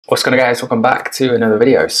What's going on, guys? Welcome back to another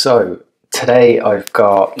video. So today I've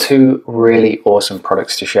got two really awesome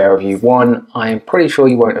products to share with you. One I'm pretty sure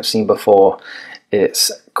you won't have seen before.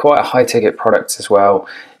 It's quite a high ticket product as well.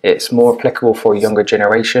 It's more applicable for a younger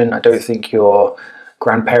generation. I don't think your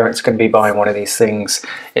grandparents are going to be buying one of these things.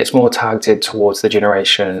 It's more targeted towards the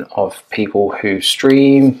generation of people who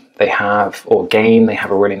stream, they have, or game, they have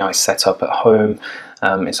a really nice setup at home.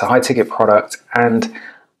 It's a high ticket product, and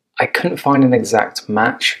I couldn't find an exact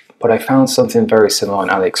match, but I found something very similar on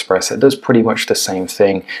AliExpress. It does pretty much the same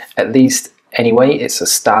thing, at least anyway. It's a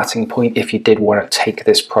starting point if you did want to take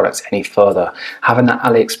this product any further. Having that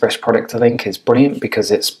AliExpress product link is brilliant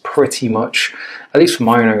because it's pretty much, at least from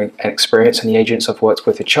my own experience and the agents I've worked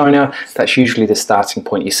with in China, that's usually the starting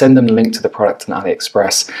point. You send them the link to the product on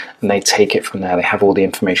AliExpress and they take it from there. They have all the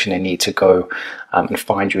information they need to go and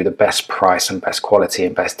find you the best price and best quality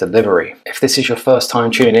and best delivery. If this is your first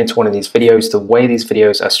time tuning into one of these videos, the way these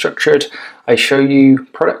videos are structured, I show you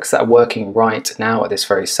products that are working right now at this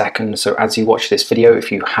very second. So as you watch this video,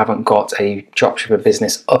 if you haven't got a dropshipper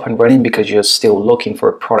business up and running because you're still looking for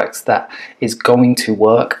a product that is going to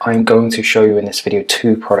work, I'm going to show you in this video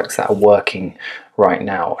two products that are working right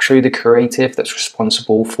now. I'll show you the creative that's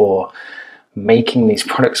responsible for making these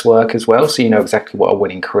products work as well, so you know exactly what a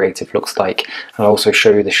winning creative looks like. And I'll also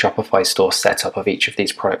show you the Shopify store setup of each of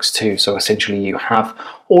these products too. So essentially you have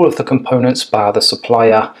all of the components bar the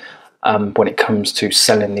supplier when it comes to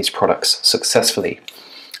selling these products successfully.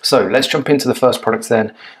 So let's jump into the first product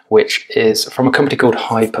then, which is from a company called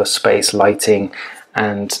Hyperspace Lighting.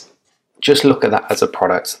 And just look at that as a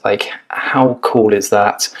product. Like, how cool is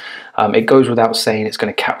that? It goes without saying it's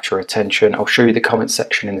going to capture attention. I'll show you the comment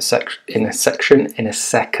section in a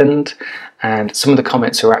second, and some of the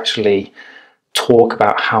comments are actually talk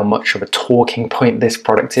about how much of a talking point this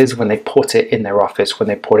product is when they put it in their office, when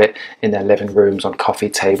they put it in their living rooms, on coffee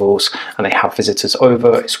tables, and they have visitors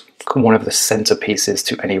over. It's one of the centerpieces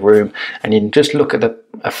to any room, and you can just look at the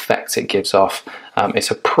effect it gives off. It's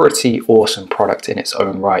a pretty awesome product in its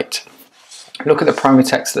own right. Look at the primary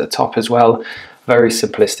text at the top as well. Very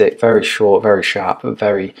simplistic, very short, very sharp,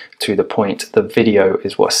 very to the point. The video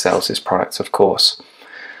is what sells this product, of course.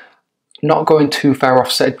 Not going too far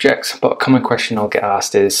off subjects, but a common question I'll get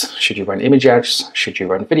asked is, should you run image ads? Should you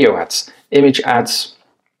run video ads? Image ads,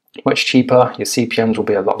 much cheaper. Your CPMs will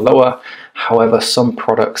be a lot lower. However, some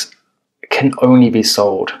products can only be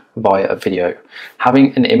sold via a video.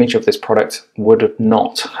 Having an image of this product would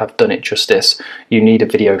not have done it justice. You need a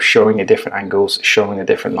video showing the different angles, showing the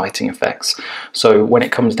different lighting effects. So when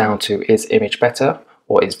it comes down to is image better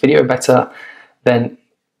or is video better, then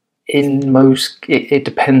it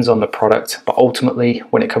depends on the product. But ultimately,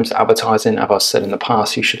 when it comes to advertising, as I've said in the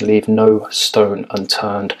past, you should leave no stone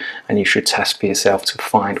unturned and you should test for yourself to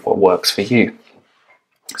find what works for you.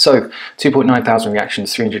 So 2.9 thousand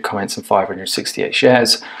reactions, 300 comments and 568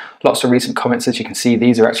 shares. Lots of recent comments, as you can see.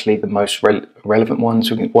 These are actually the most relevant ones.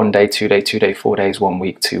 1 day, 2 day, 2 day, 4 days, 1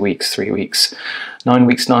 week, 2 weeks, 3 weeks, 9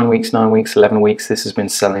 weeks, 9 weeks, 9 weeks, 11 weeks. This has been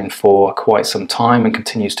selling for quite some time and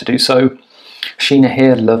continues to do so. Sheena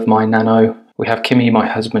here, love my nano. We have Kimmy, my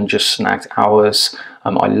husband, just snagged ours.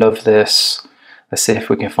 I love this. Let's see if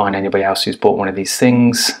we can find anybody else who's bought one of these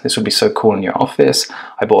things. This would be so cool in your office.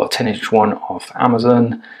 I bought a 10-inch one off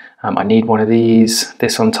Amazon. I need one of these.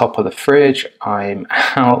 This on top of the fridge. I'm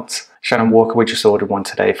out. Shannon Walker, we just ordered one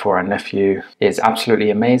today for our nephew. It's absolutely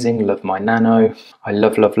amazing. Love my nano. I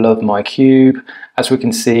love, love, love my cube. As we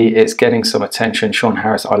can see, it's getting some attention. Sean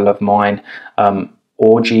Harris, I love mine.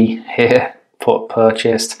 Orgy here,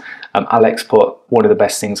 purchased. Alex put one of the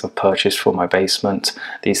best things I've purchased for my basement.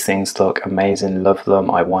 These things look amazing, love them,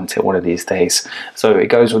 I want it one of these days. So it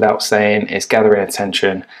goes without saying, it's gathering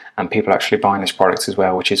attention and people actually buying this product as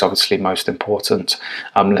well, which is obviously most important.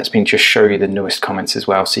 Let me just show you the newest comments as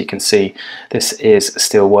well so you can see this is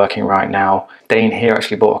still working right now. Dane here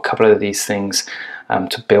actually bought a couple of these things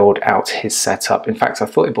to build out his setup. In fact, I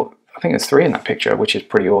think there's 3 in that picture, which is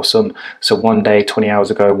pretty awesome. So 1 day, 20 hours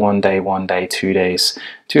ago, 1 day, 1 day, 2 days,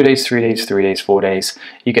 2 days, 3 days, 3 days, 4 days.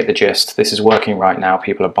 You get the gist. This is working right now.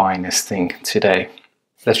 People are buying this thing today.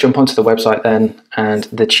 Let's jump onto the website then. And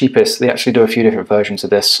the cheapest, they actually do a few different versions of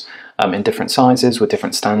this in different sizes with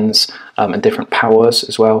different stands and different powers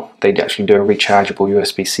as well. They actually do a rechargeable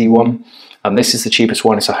USB-C one. This is the cheapest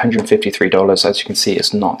one. It's $153. As you can see,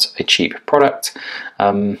 it's not a cheap product.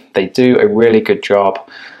 They do a really good job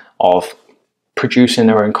of producing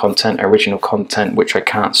their own content, original content, which I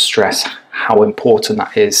can't stress how important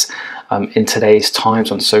that is. in today's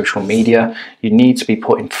times on social media. You need to be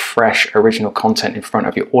putting fresh, original content in front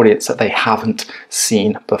of your audience that they haven't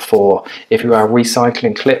seen before. If you are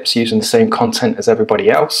recycling clips using the same content as everybody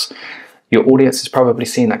else, your audience has probably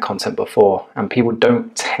seen that content before, and people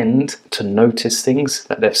don't tend to notice things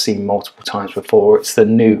that they've seen multiple times before. It's the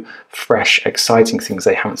new, fresh, exciting things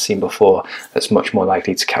they haven't seen before that's much more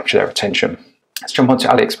likely to capture their attention. Let's jump onto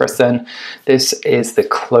AliExpress then. This is the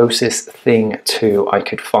closest thing to I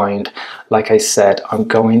could find. Like I said, I'm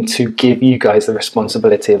going to give you guys the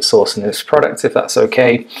responsibility of sourcing this product, if that's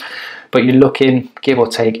okay. But you're looking, give or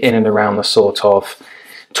take, in and around the sort of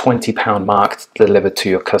 £20 mark delivered to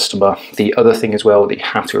your customer. The other thing as well that you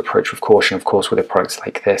have to approach with caution, of course, with a product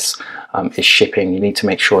like this is shipping. You need to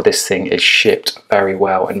make sure this thing is shipped very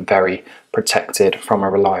well and very protected from a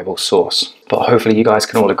reliable source. But hopefully you guys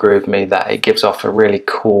can all agree with me that it gives off a really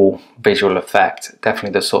cool visual effect.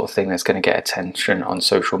 Definitely the sort of thing that's going to get attention on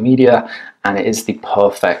social media, and it is the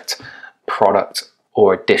perfect product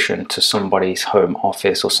or addition to somebody's home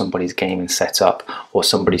office or somebody's gaming setup or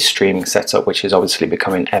somebody's streaming setup, which is obviously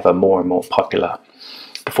becoming ever more and more popular.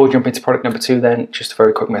 Before we jump into product number 2 then, just a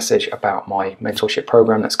very quick message about my mentorship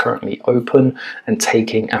program that's currently open and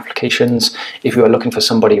taking applications. If you are looking for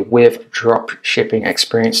somebody with drop shipping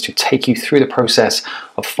experience to take you through the process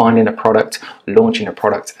of finding a product, launching a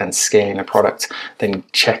product and scaling a product, then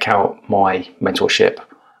check out my mentorship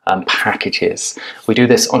packages. We do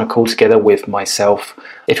this on a call together with myself.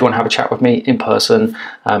 If you want to have a chat with me in person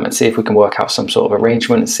and see if we can work out some sort of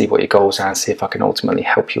arrangement and see what your goals are and see if I can ultimately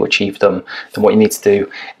help you achieve them, then what you need to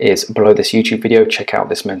do is below this YouTube video, check out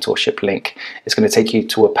this mentorship link. It's going to take you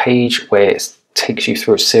to a page where it takes you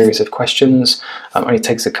through a series of questions. Only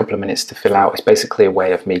takes a couple of minutes to fill out. It's basically a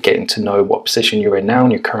way of me getting to know what position you're in now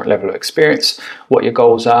and your current level of experience, what your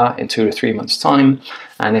goals are in 2 to 3 months time,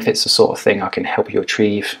 and if it's the sort of thing I can help you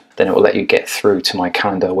achieve, then it will let you get through to my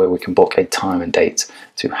calendar where we can book a time and date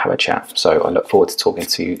to have a chat. So I look forward to talking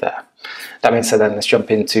to you there. That being said, then let's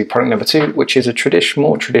jump into product number 2, which is a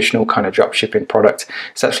more traditional kind of drop shipping product.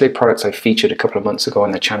 It's actually a product I featured a couple of months ago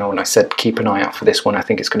on the channel, and I said keep an eye out for this one. I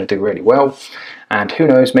think it's going to do really well. And who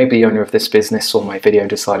knows, maybe the owner of this business saw my video and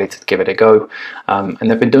decided to give it a go. And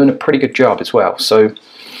they've been doing a pretty good job as well. So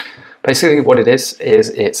basically what it is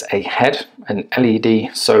it's a head, an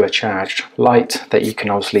LED solar charged light that you can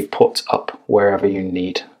obviously put up wherever you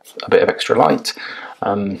need a bit of extra light.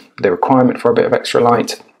 The requirement for a bit of extra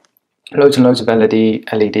light: loads and loads of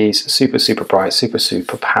LEDs, super bright,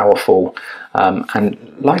 super powerful,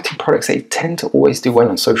 and lighting products, they tend to always do well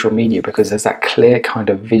on social media because there's that clear kind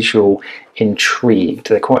of visual intrigue.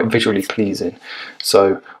 They're quite visually pleasing.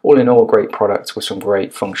 So all in all, great products with some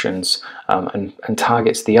great functions, and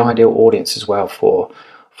targets the ideal audience as well for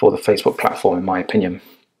the Facebook platform, in my opinion.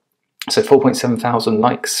 So 4,700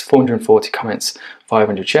 likes, 440 comments,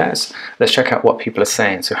 500 shares. Let's check out what people are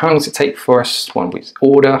saying. So how long does it take for us when we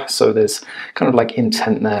order? So there's kind of like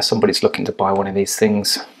intent there. Somebody's looking to buy one of these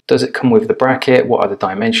things. Does it come with the bracket? What are the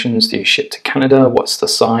dimensions? Do you ship to Canada? What's the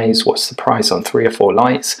size? What's the price on 3 or 4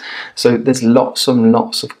 lights? So there's lots and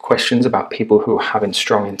lots of questions about people who are having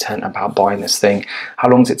strong intent about buying this thing. How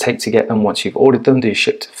long does it take to get them once you've ordered them? Do you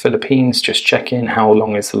ship to the Philippines? Just check in. How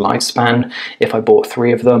long is the lifespan if I bought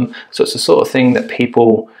 3 of them? So it's the sort of thing that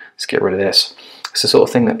people, let's get rid of this. It's the sort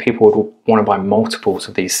of thing that people would want to buy multiples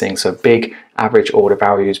of these things. So big average order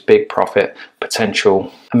values, big profit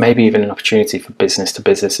potential, and maybe even an opportunity for business to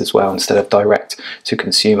business as well instead of direct to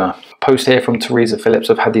consumer. Post here from Teresa Phillips.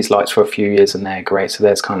 I've had these lights for a few years and they're great. So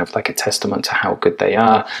there's kind of like a testament to how good they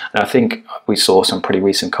are. And I think we saw some pretty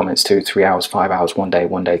recent comments too: 3 hours, 5 hours, 1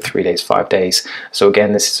 day, 3 days, 5 days. So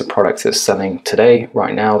again, this is a product that's selling today,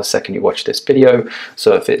 right now, the second you watch this video.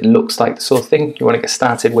 So if it looks like the sort of thing you want to get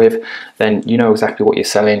started with, then you know exactly what you're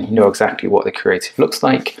selling. You know exactly what the creative looks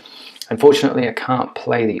like. Unfortunately, I can't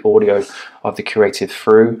play the audio of the creative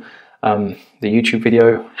through the YouTube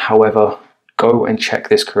video. However, go and check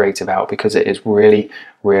this creative out because it is really,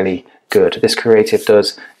 really good. This creative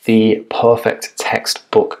does the perfect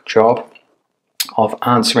textbook job of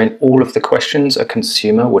answering all of the questions a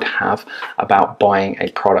consumer would have about buying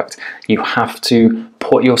a product. You have to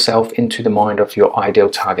put yourself into the mind of your ideal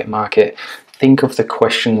target market. Think of the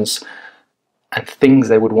questions and things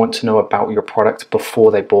they would want to know about your product before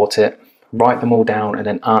they bought it. Write them all down and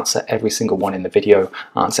then answer every single one in the video,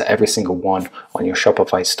 answer every single one on your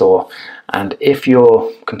Shopify store. And if your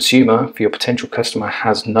consumer, if your potential customer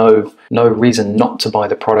has no reason not to buy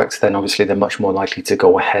the product, then obviously they're much more likely to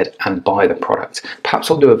go ahead and buy the product. Perhaps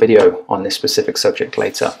I'll do a video on this specific subject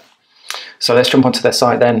later. So let's jump onto their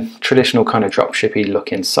site then. Traditional kind of dropshipping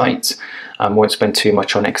looking site. Won't spend too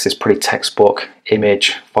much on it because it's pretty textbook.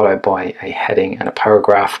 Image followed by a heading and a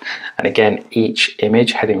paragraph. And again, each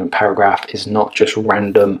image, heading and paragraph is not just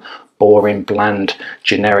random, boring, bland,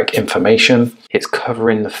 generic information. It's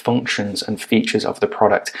covering the functions and features of the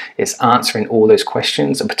product. It's answering all those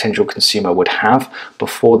questions a potential consumer would have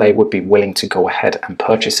before they would be willing to go ahead and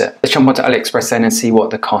purchase it. Let's jump onto AliExpress then and see what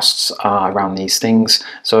the costs are around these things.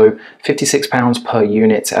 So £56 per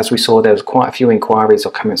unit. As we saw, there was quite a few inquiries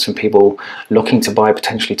or comments from people looking to buy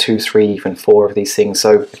potentially 2, 3, even 4 of these things.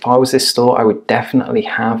 So if I was this store, I would definitely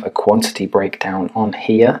have a quantity breakdown on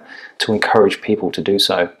here to encourage people to do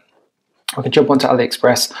so. I can jump onto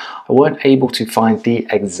AliExpress. I weren't able to find the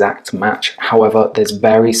exact match. However, there's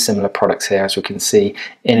very similar products here, as we can see,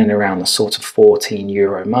 in and around the sort of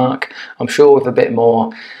 €14 mark. I'm sure with a bit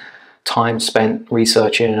more time spent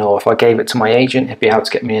researching, or if I gave it to my agent, he'd be able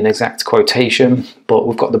to get me an exact quotation, but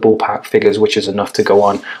we've got the ballpark figures, which is enough to go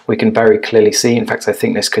on. We can very clearly see, in fact, I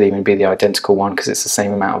think this could even be the identical one because it's the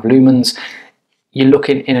same amount of lumens. You're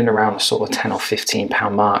looking in and around the sort of £10 or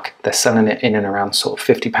 £15 mark. They're selling it in and around sort of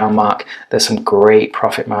 £50 mark. There's some great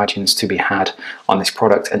profit margins to be had on this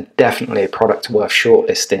product, and definitely a product worth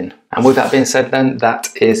shortlisting. And with that being said then, that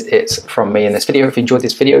is it from me in this video. If you enjoyed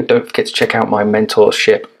this video, don't forget to check out my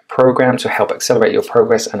mentorship program to help accelerate your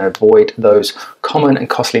progress and avoid those common and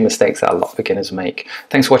costly mistakes that a lot of beginners make.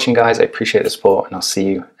 Thanks for watching, guys. I appreciate the support, and I'll see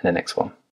you in the next one.